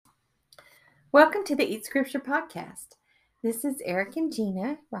Welcome to the Eat Scripture podcast. This is Eric and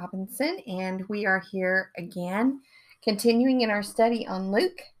Gina Robinson, and we are here again, continuing in our study on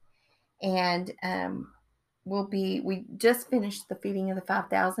Luke. And we just finished the feeding of the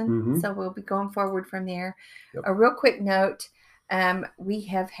 5,000, so we'll be going forward from there. Yep. A real quick note: we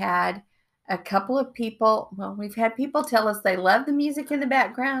have had a couple of people. Well, we've had people tell us they love the music in the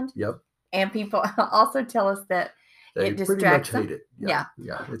background. Yep. And people also tell us that They pretty much hate it. Yeah.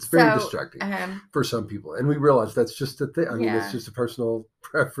 It's very distracting for some people. And we realize that's just a thing. I mean, it's just a personal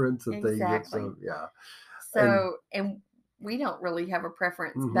preference that they get. So, and we don't really have a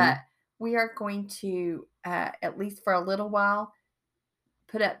preference, but we are going to, at least for a little while,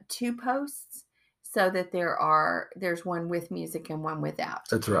 put up 2 posts so that there's one with music and one without.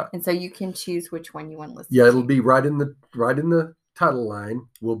 That's right. And so you can choose which one you want to listen to. Yeah, it'll be right in the title line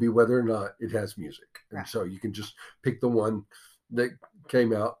will be whether or not it has music. And so you can just pick the one that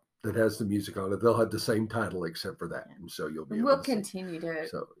came out that has the music on it. They'll have the same title except for that. And so you'll be able to continue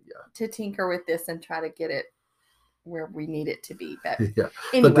to tinker with this and try to get it where we need it to be. But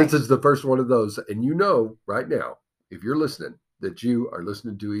But this is the first one of those. And you know right now, if you're listening, that you are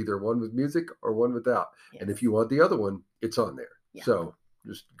listening to either one with music or one without. Yes. And if you want the other one, it's on there. Yeah. So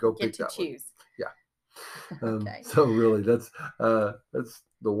just go pick that one. Choose. Yeah. Okay. So really, that's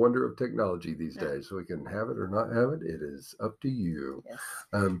the wonder of technology these days. So we can have it or not have it. It is up to you.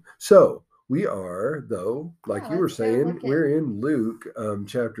 Yes. So we are, though, like you were saying, we're in Luke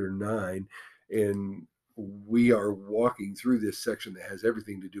chapter 9, and we are walking through this section that has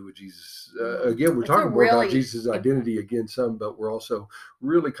everything to do with Jesus. Again, we're talking more about Jesus' identity again, but we're also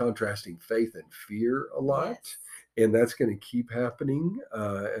really contrasting faith and fear a lot. Yes. And that's going to keep happening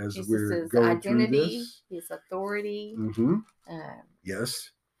as we're going through this. His authority.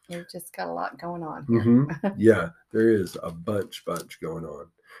 Yes. We've just got a lot going on here. Yeah, there is a bunch going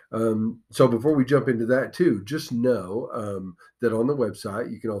on. So before we jump into that too, just know that on the website,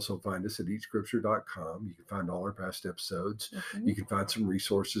 you can also find us at eatscripture.com. You can find all our past episodes. You can find some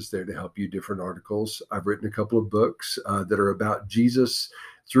resources there to help you, different articles. I've written a couple of books that are about Jesus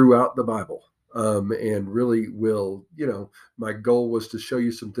throughout the Bible. And really my goal was to show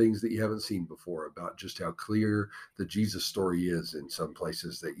you some things that you haven't seen before about just how clear the Jesus story is in some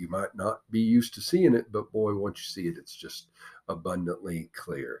places that you might not be used to seeing it, but boy, once you see it, it's just abundantly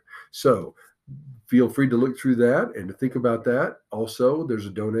clear. So feel free to look through that and to think about that. Also, there's a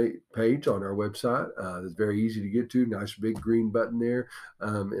donate page on our website. It's very easy to get to. Nice big green button there.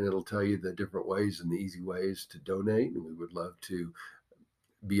 And it'll tell you the different ways and the easy ways to donate. And we would love to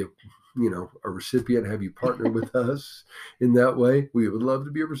be a recipient, have you partner with us in that way. We would love to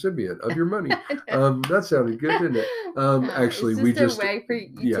be a recipient of your money. That sounded good, didn't it? Actually, it's just a way for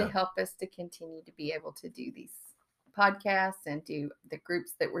you to help us to continue to be able to do these podcasts and do the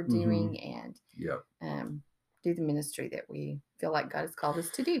groups that we're doing and do the ministry that we feel like God has called us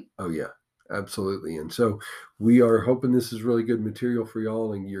to do. Oh yeah. Absolutely. And so we are hoping this is really good material for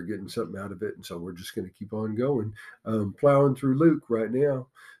y'all and you're getting something out of it. And so we're just going to keep on going, plowing through Luke right now.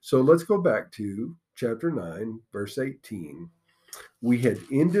 So let's go back to chapter 9, verse 18. We had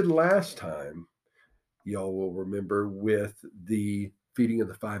ended last time, y'all will remember, with the feeding of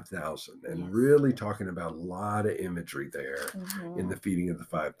the 5,000 and really talking about a lot of imagery there in the feeding of the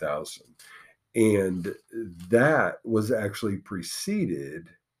 5,000. And that was actually preceded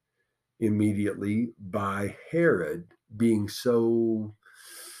immediately by Herod being so,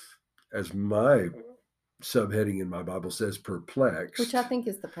 as my subheading in my Bible says, perplexed. Which I think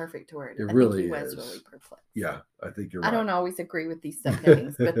is the perfect word. It really think he is. Was really perplexed. Yeah, I think you're right. I don't always agree with these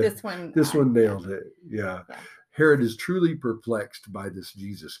subheadings, but this one... one nailed it. Yeah. Herod is truly perplexed by this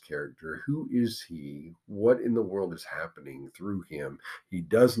Jesus character. Who is he? What in the world is happening through him? He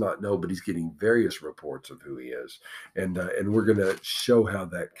does not know, but he's getting various reports of who he is. And we're going to show how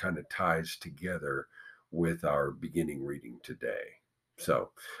that kind of ties together with our beginning reading today. So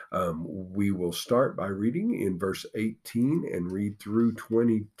we will start by reading in verse 18 and read through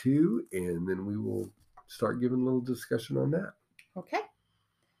 22, and then we will start giving a little discussion on that. Okay.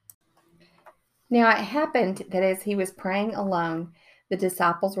 Now it happened that as he was praying alone, the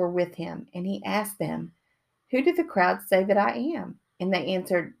disciples were with him, and he asked them, "Who do the crowd say that I am?" And they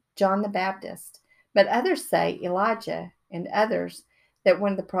answered, "John the Baptist. But others say Elijah, and others that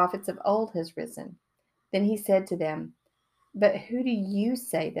one of the prophets of old has risen." Then he said to them, "But who do you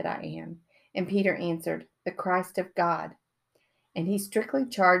say that I am?" And Peter answered, "The Christ of God." And he strictly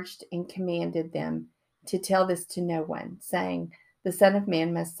charged and commanded them to tell this to no one, saying, "The Son of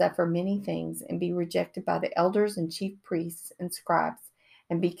Man must suffer many things and be rejected by the elders and chief priests and scribes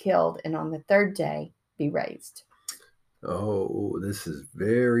and be killed, and on the third day be raised." Oh, this is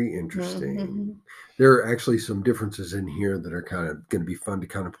very interesting. Mhm. There are actually some differences in here that are kind of going to be fun to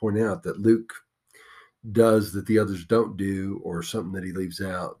kind of point out that Luke does that the others don't do, or something that he leaves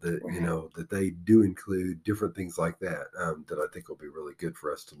out that, Right. that they do include, different things like that, that I think will be really good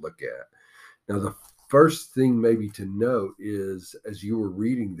for us to look at. Now, the first thing maybe to note is, as you were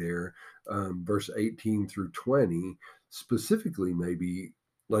reading there, verse 18 through 20, specifically maybe,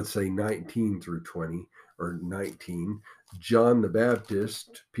 let's say 19 through 20 or 19, John the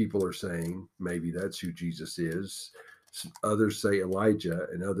Baptist, people are saying maybe that's who Jesus is. Others say Elijah,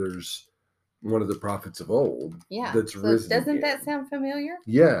 and others one of the prophets of old Yeah. that's So risen doesn't again. that sound familiar?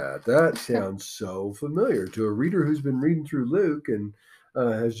 Yeah, that sounds so familiar to a reader who's been reading through Luke and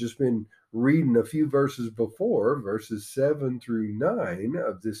has just been reading a few verses before, verses 7 through 9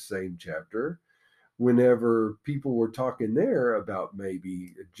 of this same chapter. Whenever people were talking there about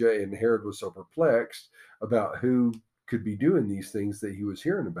maybe Jay, and Herod was so perplexed about who could be doing these things that he was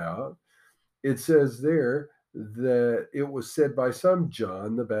hearing about, it says there that it was said by some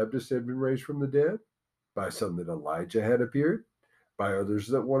John the Baptist had been raised from the dead, by some that Elijah had appeared, by others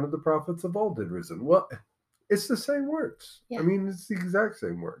that one of the prophets of old had risen. Well, it's the same words. I Yeah. mean, it's the exact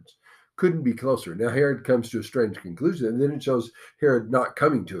same words. Couldn't be closer. Now, Herod comes to a strange conclusion, and then it shows Herod not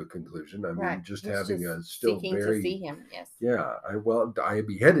coming to a conclusion. I Right. mean, just He's having just a still seeking to very, see him. Yes. yeah, I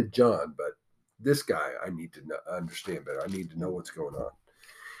beheaded John, but this guy I need to understand better. I need to know Mm. what's going on.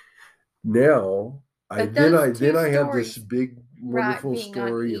 Now, But those then two I have this stories, big right, wonderful being on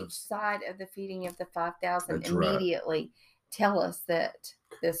story of each side of the feeding of the 5,000, that's right. immediately tell us that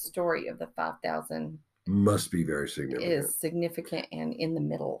this story of the 5,000 Must be very significant. is significant and in the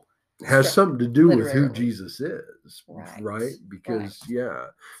middle. Has something to do with who Literally. Jesus is, Right. right? Right. Because yeah.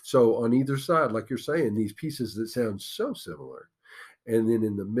 So on either side, like you're saying, these pieces that sound so similar. And then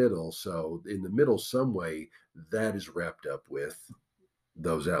in the middle, some way that is wrapped up with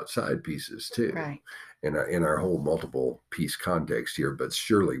those outside pieces too. Right. In our whole multiple piece context here, but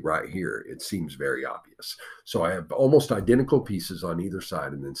surely right here, it seems very obvious. So I have almost identical pieces on either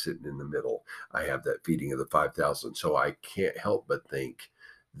side, and then sitting in the middle, I have that feeding of the 5,000. So I can't help but think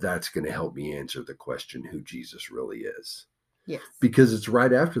that's going to help me answer the question who Jesus really is. Yes. Because it's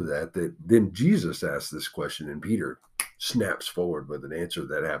right after that then Jesus asks this question, and Peter snaps forward with an answer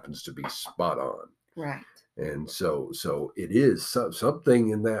that happens to be spot on. Right. And so it is something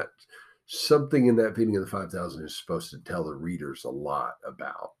in that feeding of the 5,000 is supposed to tell the readers a lot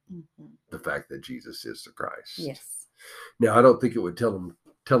about the fact that Jesus is the Christ. Yes. Now, I don't think it would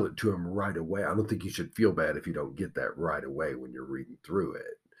tell it to him right away. I don't think you should feel bad if you don't get that right away when you're reading through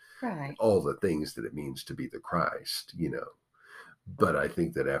it. Right. All the things that it means to be the Christ, But I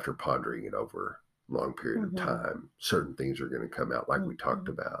think that after pondering it over a long period of time, certain things are going to come out, like we talked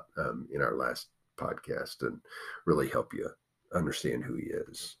about in our last podcast, and really help you understand who he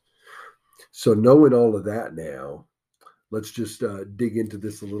is. So knowing all of that now, let's just dig into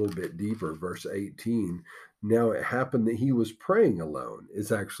this a little bit deeper. Verse 18. Now it happened that he was praying alone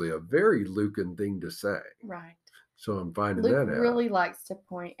is actually a very Lucan thing to say. Right. So I'm finding Luke that out. really likes to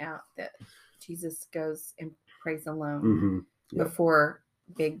point out that Jesus goes and prays alone Mm-hmm. Yep. before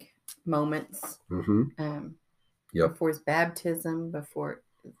big moments, Mm-hmm. before his baptism, before,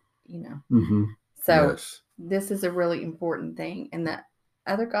 Mm-hmm. So Yes. this is a really important thing, and that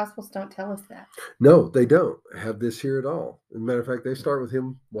other gospels don't tell us that. No, they don't have this here at all. As a matter of fact, they start with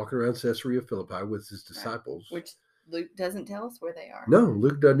him walking around Caesarea Philippi with his disciples. Right. Which Luke doesn't tell us where they are. No,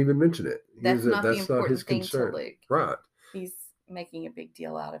 Luke doesn't even mention it. That's not the not important his thing concern. to Luke. Right. He's making a big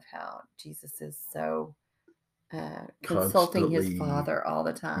deal out of how Jesus is so consulting his Father all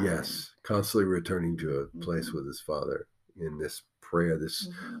the time. Yes, constantly returning to a place with his Father in this prayer, this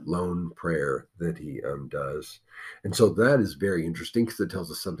lone prayer that he does. And so that is very interesting, because it tells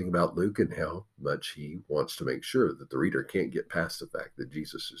us something about Luke and how much he wants to make sure that the reader can't get past the fact that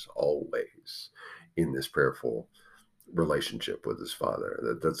Jesus is always in this prayerful relationship with his Father.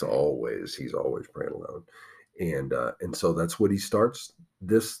 He's always praying alone. And so that's what he starts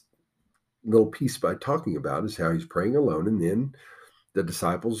this little piece by talking about, is how he's praying alone, and then the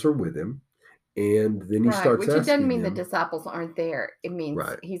disciples are with him, and then he starts which asking it doesn't mean them, the disciples aren't there. It means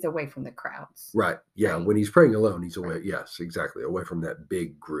right, he's away from the crowds. Right. Yeah. Right. When he's praying alone, he's away. Right. Yes, exactly. Away from that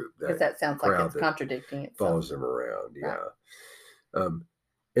big group. Because that sounds like it's contradicting itself. Follows him around. Yeah. Right.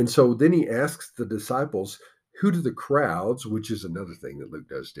 And so then he asks the disciples, who do the crowds, which is another thing that Luke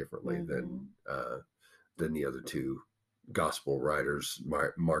does differently than the other two gospel writers,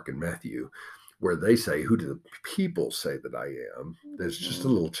 Mark and Matthew, where they say, who do the people say that I am? There's just a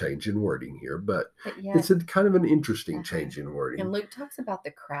little change in wording here, but it's a kind of an interesting change in wording. And Luke talks about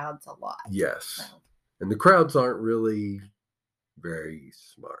the crowds a lot. Yes. And the crowds aren't really very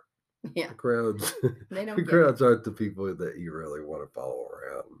smart. Yeah. The crowds, They don't the get crowds aren't the people that you really want to follow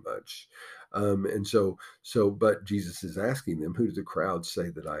around much. And but Jesus is asking them, who do the crowds say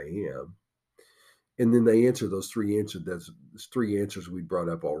that I am? And then they answer those three answers. That's three answers we brought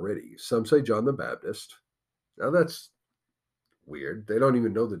up already. Some say John the Baptist. Now that's weird. They don't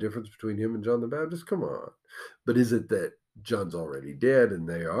even know the difference between him and John the Baptist. Come on. But is it that John's already dead and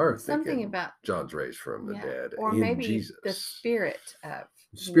they are something thinking about John's raised from the dead or in maybe Jesus? the spirit of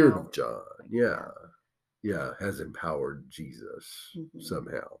Of John. Yeah, has empowered Jesus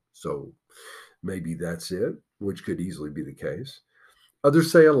somehow. So maybe that's it, which could easily be the case.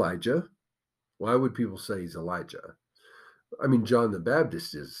 Others say Elijah. Why would people say he's Elijah? I mean, John the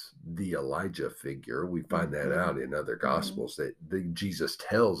Baptist is the Elijah figure. We find that out in other gospels that Jesus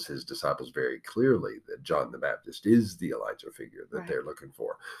tells his disciples very clearly that John the Baptist is the Elijah figure that they're looking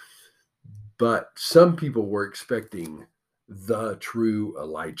for. But some people were expecting the true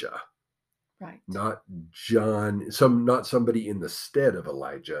Elijah. Right. Not John, not somebody in the stead of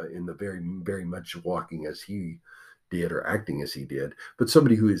Elijah, in the very, very much walking as he did or acting as he did, but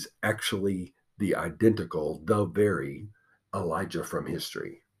somebody who is actually the identical, the very Elijah from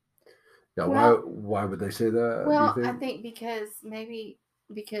history. Now, why would they say that? Well, do you think? I think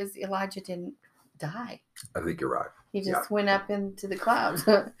because Elijah didn't die. I think you're right. He just went up into the clouds.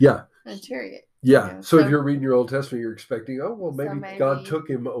 Yeah. A chariot. Yeah. You know? So if you're reading your Old Testament, you're expecting, maybe God took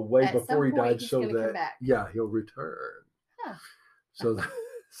him away before he died so that, he'll return. Huh.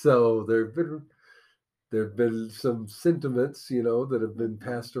 So there have been some sentiments, that have been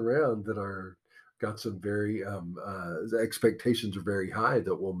passed around that are got some very the expectations are very high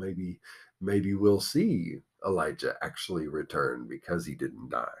that maybe we'll see Elijah actually return because he didn't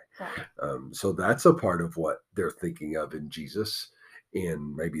die. Right. So that's a part of what they're thinking of in Jesus,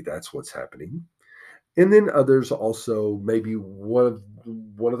 and maybe that's what's happening. And then others also, maybe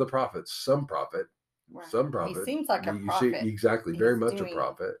one of the prophets, some prophet. He seems like a prophet. Exactly, very much a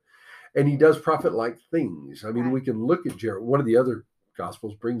prophet. And he does prophet-like things. I mean, we can look at one of the other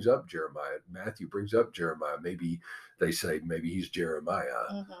Gospels brings up Jeremiah. Matthew brings up Jeremiah. Maybe they say maybe he's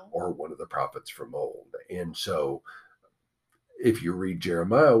Jeremiah or one of the prophets from old. And so if you read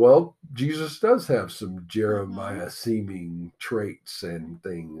Jeremiah, well, Jesus does have some Jeremiah-seeming traits and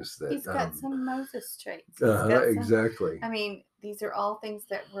things that he's got some Moses traits. Exactly. I mean, these are all things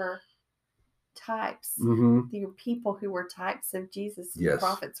that were types. They were people who were types of Jesus. Yes.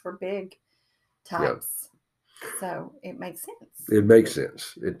 Prophets were big types. Yep. So it makes sense. It makes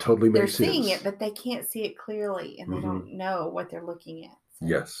sense. It totally makes sense. They're seeing it, but they can't see it clearly, and they don't know what they're looking at. So.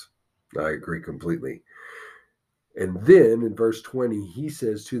 Yes, I agree completely. And then in verse 20, he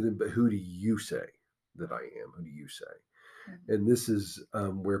says to them, but who do you say that I am? Who do you say? And this is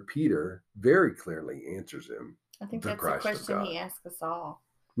where Peter very clearly answers him. I think that's the question he asks us all.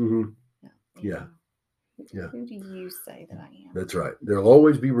 Yeah. Who do you say that I am? That's right. There'll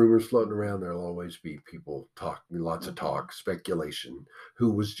always be rumors floating around. There'll always be people lots of talk, speculation.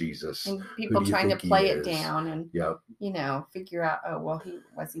 Who was Jesus? And people trying to play it down and, figure out,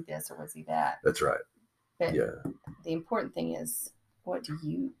 was he this or was he that? That's right. But the important thing is, who do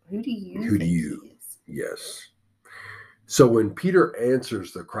you think he is? Yes. So when Peter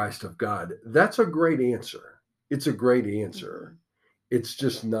answers the Christ of God, that's a great answer. It's a great answer. It's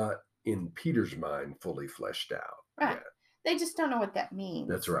just not in Peter's mind fully fleshed out. Right. Yet. They just don't know what that means.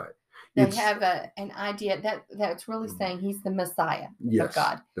 That's right. They have an idea that's really saying he's the Messiah of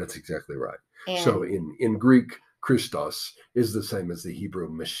God. That's exactly right. And so in Greek, Christos is the same as the Hebrew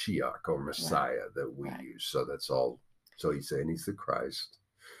Mashiach or Messiah that we use. So that's all. So he's saying he's the Christ.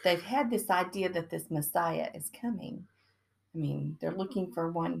 They've had this idea that this Messiah is coming. I mean, they're looking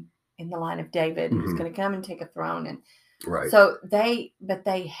for one in the line of David who's going to come and take a throne. And so they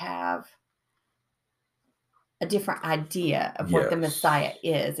have a different idea of what the Messiah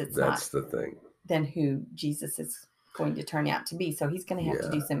is. That's the thing. Than who Jesus is going to turn out to be. So he's going to have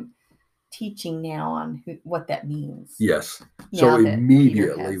to do some teaching now on what that means. Yes. So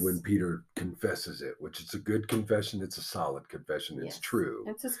immediately when Peter confesses it, which it's a good confession, it's a solid confession, it's true.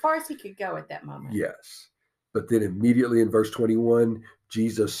 It's as far as he could go at that moment. Yes. But then immediately in verse 21,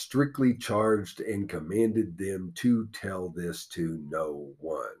 Jesus strictly charged and commanded them to tell this to no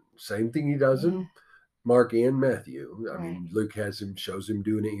one. Same thing he does in Mark and Matthew. I mean, Luke shows him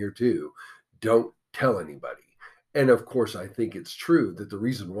doing it here too. Don't tell anybody. And of course, I think it's true that the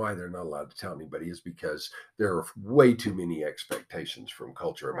reason why they're not allowed to tell anybody is because there are way too many expectations from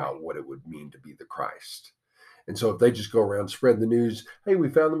culture about what it would mean to be the Christ. And so if they just go around spreading the news, hey, we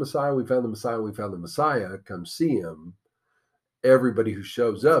found the Messiah, we found the Messiah, we found the Messiah, come see him. everybody who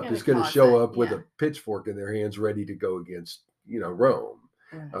shows up gonna is going to cause show a- up with yeah. a pitchfork in their hands, ready to go against, Rome.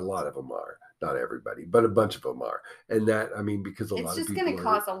 Right. A lot of them are, not everybody, but a bunch of them are. And that, I mean, because a It's lot of just people going to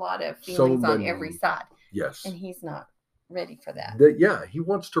are cause a lot of so feelings on every many- side, Yes. and he's not ready for that. Yeah, he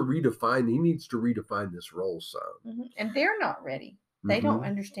needs to redefine this role some. Mhm. And they're not ready. They Mhm. don't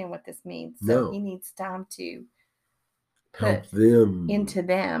understand what this means. So No. he needs time to Help put them. into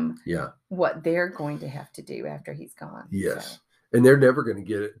them Yeah. what they're going to have to do after he's gone. Yes. So, And they're never going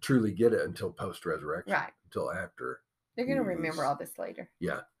to truly get it until post-resurrection. right. Until after. They're going to remember all this later.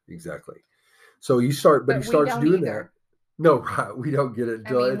 Yeah, exactly. So he starts we doing don't that. either. No, right. We don't get it I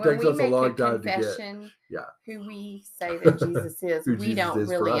until mean, it when takes we us a make long a time to get. confession, Yeah. who we say that Jesus is, Who we Jesus don't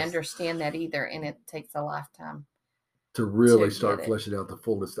is for really us. understand that either, and it takes a lifetime. To really to start get it. fleshing out the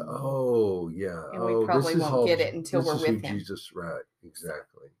fullness. Oh, yeah. And we probably this is won't get it until this we're is with who him. Jesus, right?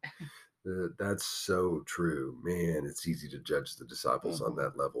 Exactly. That's so true, man. It's easy to judge the disciples on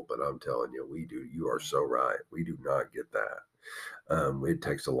that level, but I'm telling you, we do. You are so right. We do not get that. It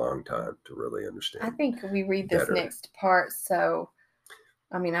takes a long time to really understand. I think we read this better. next part. So,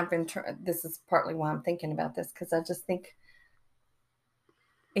 I mean, this is partly why I'm thinking about this, because I just think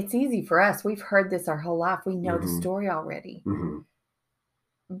it's easy for us. We've heard this our whole life. We know the story already. Mhm.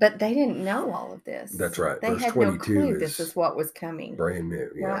 But they didn't know all of this. That's right. They Verse had no 22 clue this is what was coming. Brand new.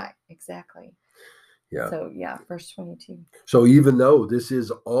 Yeah. Right, exactly. Yeah. So, yeah, verse 22. So even though this is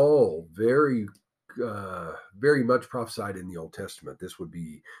all very much prophesied in the Old Testament, this would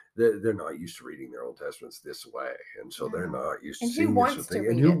be, they're not used to reading their Old Testaments this way. And so they're not used to And who seeing this wants sort of to thing.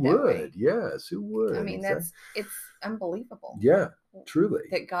 read And who it that way? would? Yes, who would? I mean, Exactly. it's unbelievable. Yeah, truly.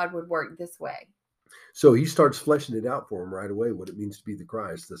 That God would work this way. So he starts fleshing it out for him right away, what it means to be the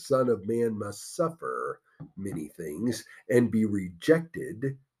Christ. The Son of Man must suffer many things and be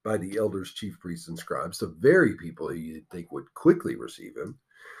rejected by the elders, chief priests, and scribes, the very people who you'd think would quickly receive him,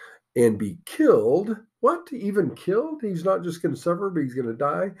 and be killed. What? Even killed? He's not just going to suffer, but he's going to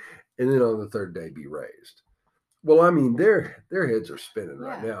die, and then on the third day be raised. Well, I mean, their heads are spinning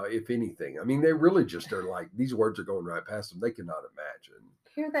right now, if anything. I mean, they really just are like, these words are going right past them. They cannot imagine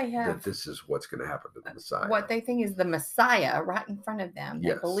Here they have that this is what's going to happen to the Messiah. what they think is the Messiah right in front of them. They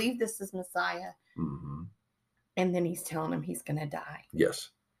Yes. believe this is Messiah. Mm-hmm. And then he's telling them he's going to die. Yes.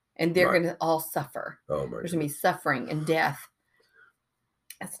 And they're Right. going to all suffer. Oh, my There's going to be suffering and death.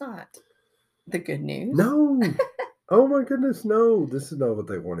 That's not the good news. No. Oh, my goodness. No, this is not what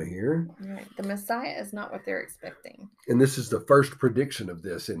they want to hear. Right. The Messiah is not what they're expecting. And this is the first prediction of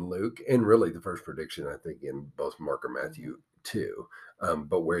this in Luke, and really the first prediction, I think, in both Mark or Matthew too.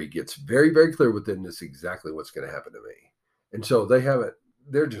 But where he gets very, very clear within this exactly what's going to happen to me. And so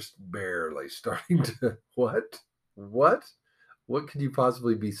they're just barely starting to, what could you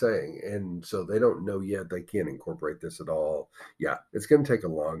possibly be saying? And so they don't know yet. They can't incorporate this at all. Yeah, it's going to take a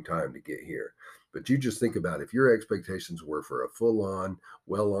long time to get here. But you just think about if your expectations were for a full-on,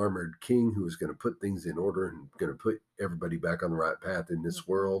 well-armored king who is going to put things in order and going to put everybody back on the right path in this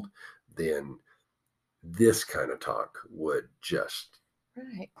world, then this kind of talk would just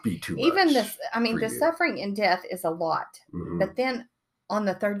be too much. Even this, I mean, for the you. suffering and death is a lot. Mhm. But then on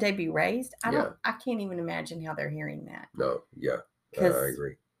the third day be raised, Yeah. I can't even imagine how they're hearing that. No, yeah, I 'Cause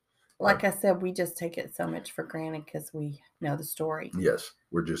agree. Like I said, we just take it so much for granted because we know the story. Yes,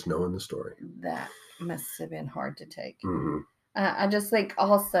 we're just knowing the story. That must have been hard to take. Mm-hmm. I just think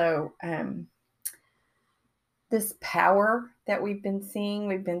also this power that we've been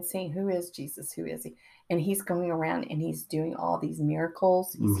seeing who is Jesus, who is he? And he's going around and he's doing all these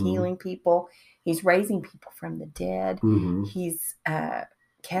miracles. He's Mhm. healing people. He's raising people from the dead. Mm-hmm. He's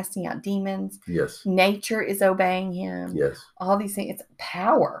casting out demons. Yes, Nature is obeying him. yes. All these things. It's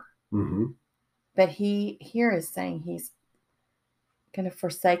power. Mm-hmm. But he here is saying he's going to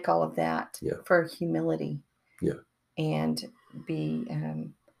forsake all of that for humility. Yeah. And be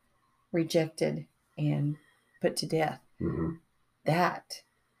rejected and put to death. Mm-hmm. That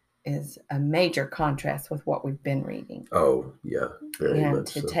is a major contrast with what we've been reading. Oh, yeah, very And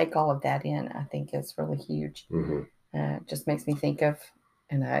much to so. take all of that in, I think is really huge. Mm-hmm. Just makes me think of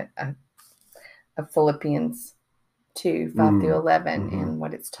Philippians 2, 5 through 11, Mhm. and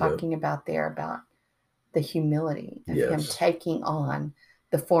what it's talking about there about the humility of him Yes. taking on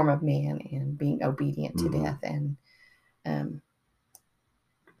the form of man and being obedient to Mhm. death. And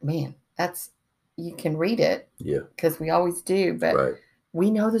man, you can read it Yeah, because we always do, but right. we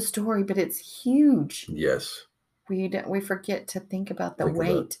know the story, but it's huge. Yes. We forget to think about the Think about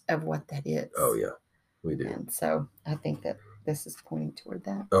weight of what that is. Oh, yeah, we do. And so I think that this is pointing toward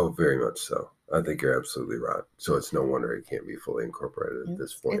that. Oh, very much so. I think you're absolutely right. So it's no wonder it can't be fully incorporated at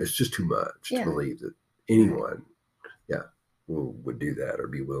this point. It's just too much to believe that anyone, who would do that or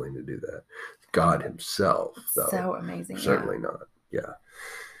be willing to do that. God himself, though. So amazing. Certainly not. Yeah.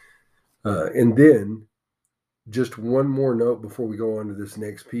 And then just one more note before we go on to this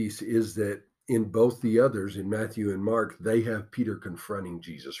next piece is that in both the others, in Matthew and Mark, they have Peter confronting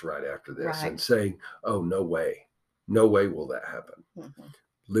Jesus right after this and saying, oh, no way. No way will that happen. Mm-hmm.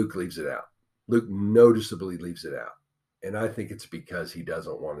 Luke leaves it out. Luke noticeably leaves it out. And I think it's because he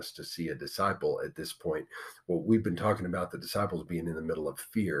doesn't want us to see a disciple at this point. Well, we've been talking about the disciples being in the middle of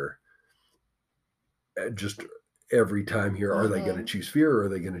fear. Just every time here, are they going to choose fear or are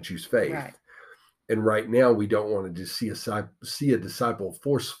they going to choose faith? Right. And right now, we don't want to just see a disciple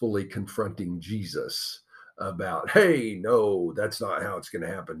forcefully confronting Jesus about, hey, no, that's not how it's going to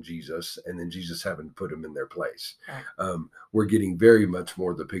happen, Jesus. And then Jesus having to put them in their place. Right. We're getting very much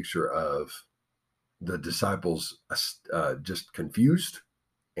more the picture of the disciples just confused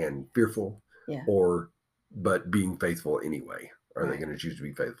and fearful, but being faithful anyway. Are they going to choose to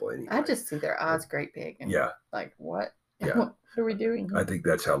be faithful anyway? I just see their eyes great big. And like, what? Yeah. What are we doing? I think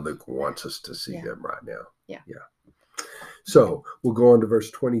that's how Luke wants us to see them right now. Yeah. So we'll go on to verse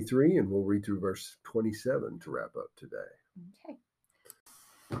 23 and we'll read through verse 27 to wrap up today.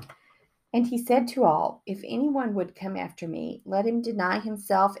 Okay. And he said to all, if anyone would come after me, let him deny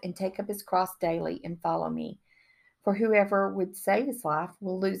himself and take up his cross daily and follow me. For whoever would save his life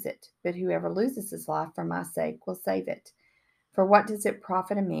will lose it, but whoever loses his life for my sake will save it. For what does it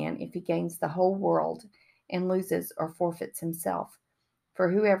profit a man if he gains the whole world and loses or forfeits himself? For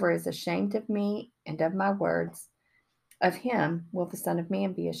whoever is ashamed of me and of my words, of him will the Son of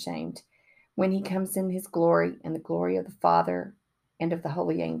Man be ashamed, when he comes in his glory and the glory of the Father and of the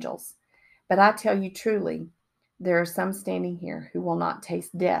holy angels. But I tell you truly, there are some standing here who will not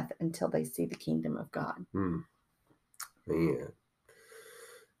taste death until they see the kingdom of God. Man.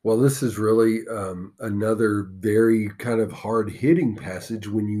 Well, this is really another very kind of hard-hitting passage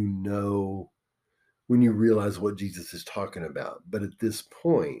when you realize what Jesus is talking about. But at this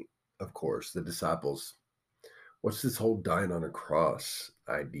point, of course, the disciples, what's this whole dying on a cross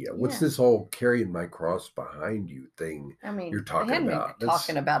idea? What's this whole carrying my cross behind you thing you're talking about?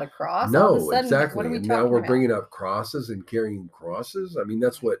 Talking about a cross. No, all of a sudden, exactly. What are we and talking now we're about? bringing up crosses and carrying crosses. I mean,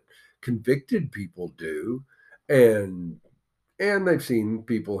 that's what convicted people do. And they've seen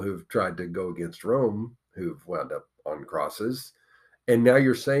people who've tried to go against Rome who've wound up on crosses. And now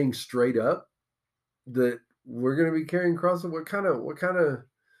you're saying straight up that we're going to be carrying crosses. What kind of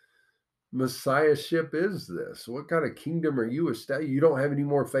messiahship is this? What kind of kingdom are you establishing? You don't have any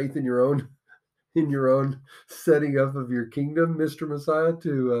more faith in your own setting up of your kingdom, Mr. Messiah,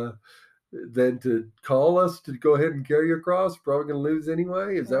 than to call us to go ahead and carry your cross? Probably going to lose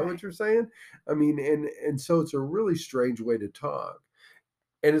anyway. Is that what you're saying? I mean, and so it's a really strange way to talk.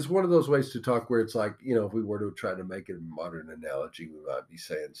 And it's one of those ways to talk where it's like, if we were to try to make it a modern analogy, we might be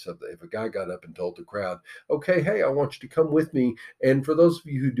saying something. If a guy got up and told the crowd, okay, hey, I want you to come with me. And for those of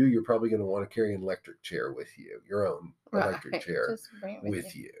you who do, you're probably going to want to carry an electric chair with you, your own electric chair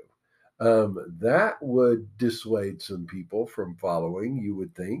with you. That would dissuade some people from following, you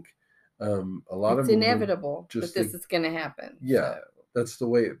would think. A lot it's of inevitable that this is going to happen. Yeah, that's the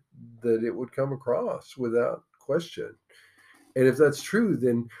way that it would come across without question. And if that's true,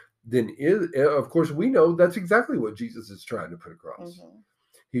 then of course we know that's exactly what Jesus is trying to put across. Mm-hmm.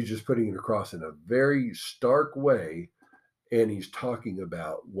 He's just putting it across in a very stark way, and he's talking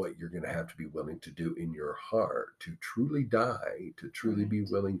about what you're going to have to be willing to do in your heart to truly die, to truly be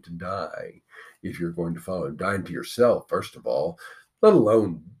willing to die if you're going to follow him. Dying to yourself, first of all, let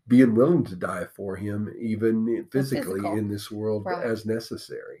alone being willing to die for him, even physically in this world as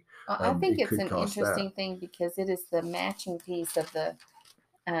necessary. I think it's an interesting thing because it is the matching piece of the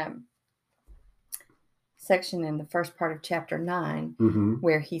section in the first part of chapter 9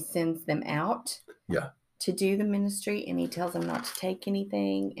 where he sends them out to do the ministry, and he tells them not to take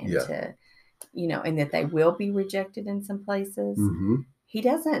anything and to, and that they will be rejected in some places. He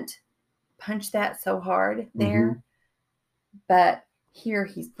doesn't punch that so hard there, but here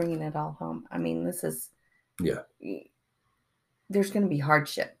he's bringing it all home. I mean, this is, there's going to be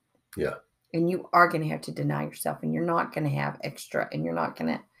hardship. Yeah. And you are going to have to deny yourself, and you're not going to have extra, and you're not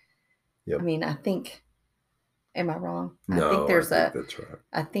going to, I mean, I think, am I wrong? No, I think that's right.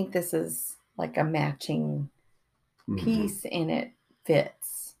 I think this is like a matching piece, and it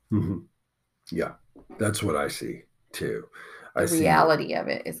fits. Yeah. That's what I see too. The reality of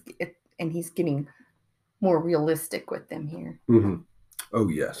it is, and he's getting more realistic with them here. Oh,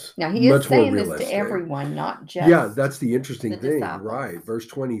 yes. Now, he is saying this to everyone, not just that's the interesting thing. Disciples. Right. Verse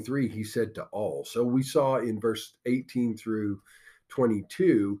 23, he said to all. So we saw in verse 18 through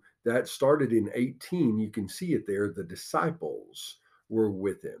 22 that started in 18. You can see it there. The disciples were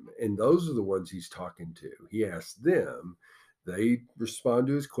with him, and those are the ones he's talking to. He asked them, they respond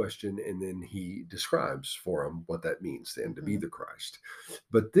to his question, and then he describes for them what that means then to be the Christ.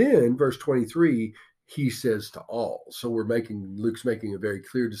 But then verse 23, he says to all. So Luke's making a very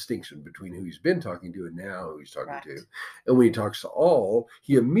clear distinction between who he's been talking to and now who he's talking Right. to. And when he talks to all,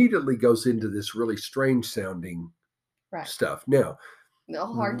 he immediately goes into this really strange sounding Right. stuff. Now, A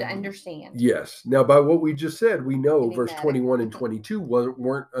little hard to understand. yes. Now, by what we just said, we know verse Enigmatic. 21 and 22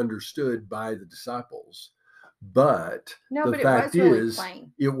 weren't understood by the disciples. But No, the but fact it was really is,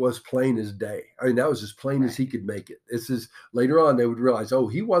 plain. it was plain as day. I mean, that was as plain as Right. he could make it. This is later on they would realize, oh,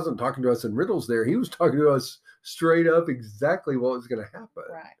 he wasn't talking to us in riddles there. He was talking to us straight up exactly what was going to happen.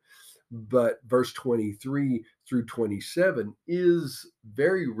 Right. But verse 23 through 27 is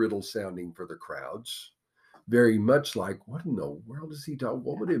very riddle sounding for the crowds. Very much like, what in the world is he talking?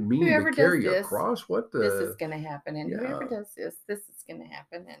 What would it mean Whoever to carry does a this, cross? What the? This is going to happen, and Yeah. whoever does this is going to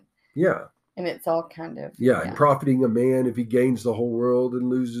happen, and Yeah. and it's all kind of And profiting a man if he gains the whole world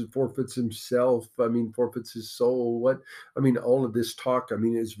and forfeits himself. I mean, forfeits his soul. All of this talk. I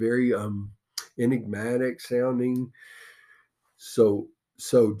mean, it's very enigmatic sounding. So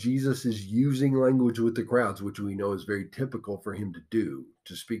Jesus is using language with the crowds, which we know is very typical for him to do,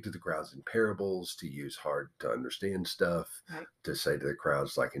 to speak to the crowds in parables, to use hard to understand stuff, Right. to say to the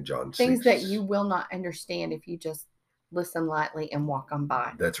crowds, like in John 6. Things that you will not understand if you just listen lightly and walk on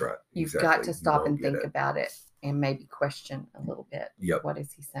by. That's right. You've Exactly. got to stop and think about it and maybe question a little bit. Yep. What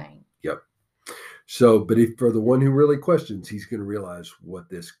is he saying? Yep. So, but if for the one who really questions, he's going to realize what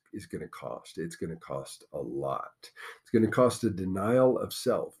this is going to cost. It's going to cost a lot. It's going to cost a denial of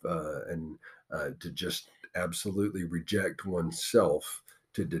self and to just absolutely reject oneself,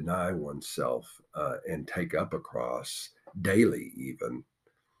 to deny oneself and take up a cross daily even.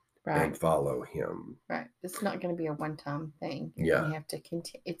 Right. And follow him. Right. It's not going to be a one-time thing. Yeah. You have to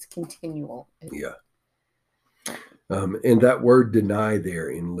it's continual. Yeah. And that word deny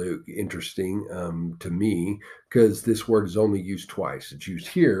there in Luke, interesting to me, because this word is only used twice. It's used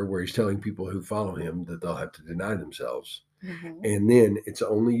here where he's telling people who follow him that they'll have to deny themselves. Mm-hmm. And then it's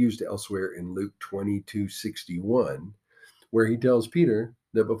only used elsewhere in Luke 22:61, where he tells Peter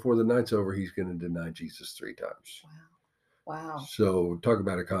that before the night's over, he's going to deny Jesus 3 times. Wow. So talk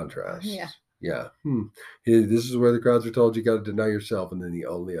about a contrast. Yeah. Yeah. This is where the crowds are told you got to deny yourself. And then the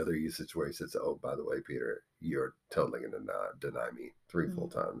only other usage where he says, oh, by the way, Peter, you're totally going to deny me 3 full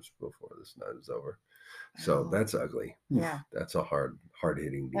times before this night is over. So that's ugly. Yeah. That's a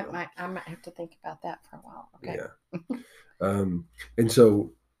hard-hitting deal. I might have to think about that for a while. Okay. Yeah. And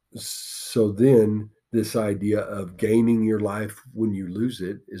so then this idea of gaining your life when you lose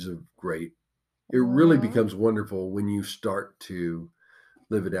it is it really becomes wonderful when you start to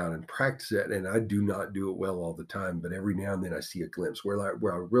live it out and practice it. And I do not do it well all the time, but every now and then I see a glimpse where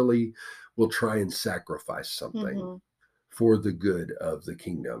I really will try and sacrifice something for the good of the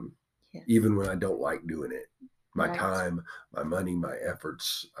kingdom, even when I don't like doing it. My time, my money, my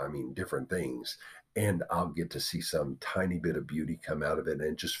efforts, different things. And I'll get to see some tiny bit of beauty come out of it, and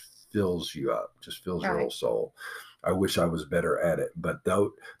it just fills you up, just fills your whole soul. I wish I was better at it, but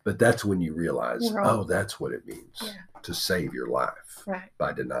that's when you realize, that's what it means to save your life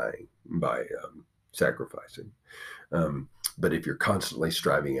by denying, by sacrificing. But if you're constantly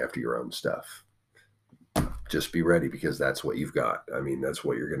striving after your own stuff, just be ready, because that's what you've got. That's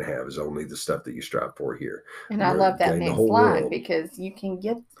what you're going to have, is only the stuff that you strive for here. And I love that next line, because you can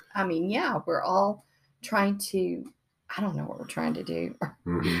get, we're all trying to, I don't know what we're trying to do.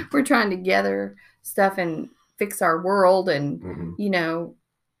 Mm-hmm. We're trying to gather stuff and fix our world and,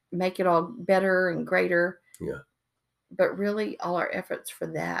 make it all better and greater. Yeah. But really all our efforts for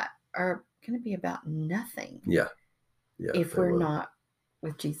that are going to be about nothing. Yeah. If we're not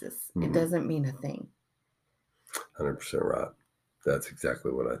with Jesus, it doesn't mean a thing. 100% right. That's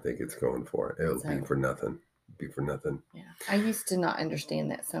exactly what I think it's going for. It'll be for nothing. Yeah. I used to not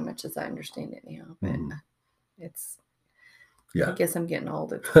understand that so much as I understand it now, but it's, I guess I'm getting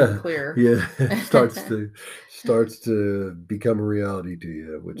old. It's clear. It starts to become a reality to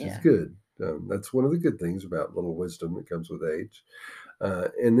you, which is good. That's one of the good things about little wisdom that comes with age.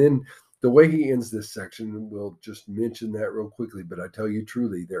 And then the way he ends this section, we'll just mention that real quickly. But I tell you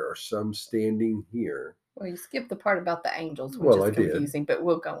truly, there are some standing here. Well, you skipped the part about the angels, which is confusing, but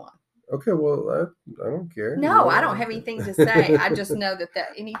we'll go on. Okay, well, I don't care. No, I don't have anything to say. I just know that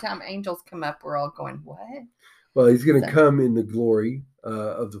anytime angels come up, we're all going, what? Well, he's going to come in the glory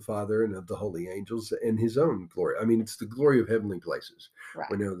of the Father and of the holy angels and his own glory. It's the glory of heavenly places. Right.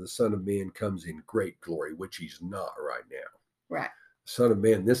 Whenever the Son of Man comes in great glory, which he's not right now. Right. Son of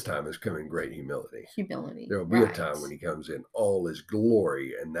Man this time is coming in great humility. Humility. There will be right. a time when he comes in all his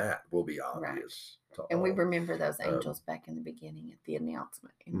glory, and that will be obvious. To And we all. remember those angels back in the beginning at the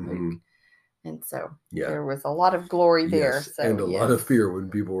announcement in Mhm. Luke. And so Yeah. there was a lot of glory there. Yes, So and a lot of fear when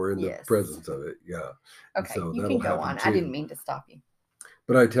people were in the Yes. presence of it. Yeah. Okay, So you that'll can go happen on. I didn't too. mean to stop you.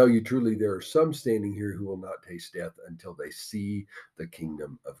 But I tell you truly, there are some standing here who will not taste death until they see the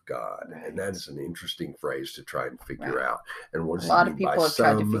kingdom of God. Right. And that is an interesting phrase to try and figure Right. out. And what A does lot he of mean by people have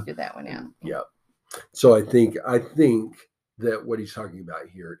tried to some? figure that one out. And, yeah. So I think that what he's talking about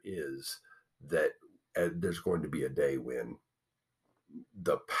here is that there's going to be a day when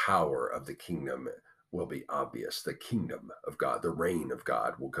the power of the kingdom will be obvious. The kingdom of God, the reign of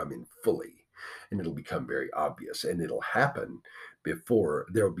God will come in fully, and it'll become very obvious, and it'll happen before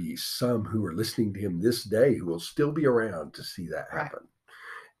there'll be some who are listening to him this day who will still be around to see that happen.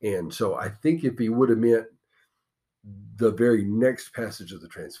 Right. And so I think if he would have meant the very next passage of the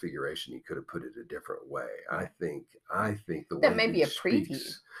Transfiguration, he could have put it a different way. I think the way that may be a speaks,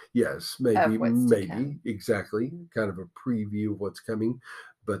 preview. Yes, maybe, come. exactly, kind of a preview of what's coming.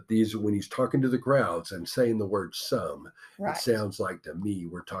 But when he's talking to the crowds and saying the word some, Right. It sounds like to me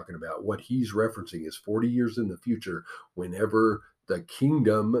we're talking about what he's referencing is 40 years in the future, whenever the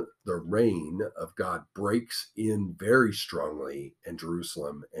kingdom, the reign of God breaks in very strongly in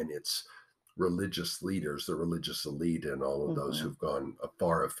Jerusalem, and its religious leaders, the religious elite, and all of those who've gone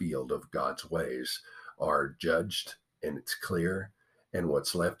far afield of God's ways are judged, and it's clear. And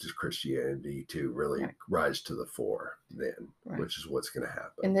what's left is Christianity to really rise to the fore then, which is what's going to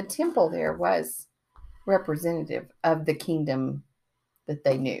happen. And the temple there was representative of the kingdom that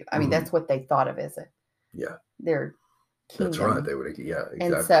they knew. I mean, that's what they thought of as their kingdom. That's right. They would, exactly.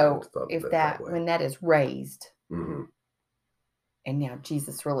 And so if when that is raised, and now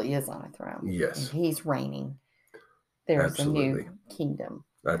Jesus really is on a throne. Yes. And he's reigning. There's a new kingdom.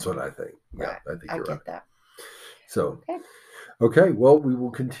 That's what I think. Yeah, right. I get that. So, okay. Well, we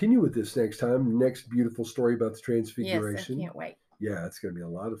will continue with this next time. Next beautiful story about the Transfiguration. Yes, I can't wait. Yeah, it's going to be a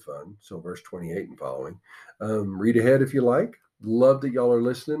lot of fun. So verse 28 and following. Read ahead if you like. Love that y'all are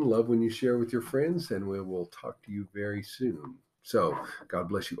listening. Love when you share with your friends. And we will talk to you very soon. So God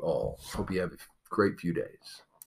bless you all. Hope you have a great few days.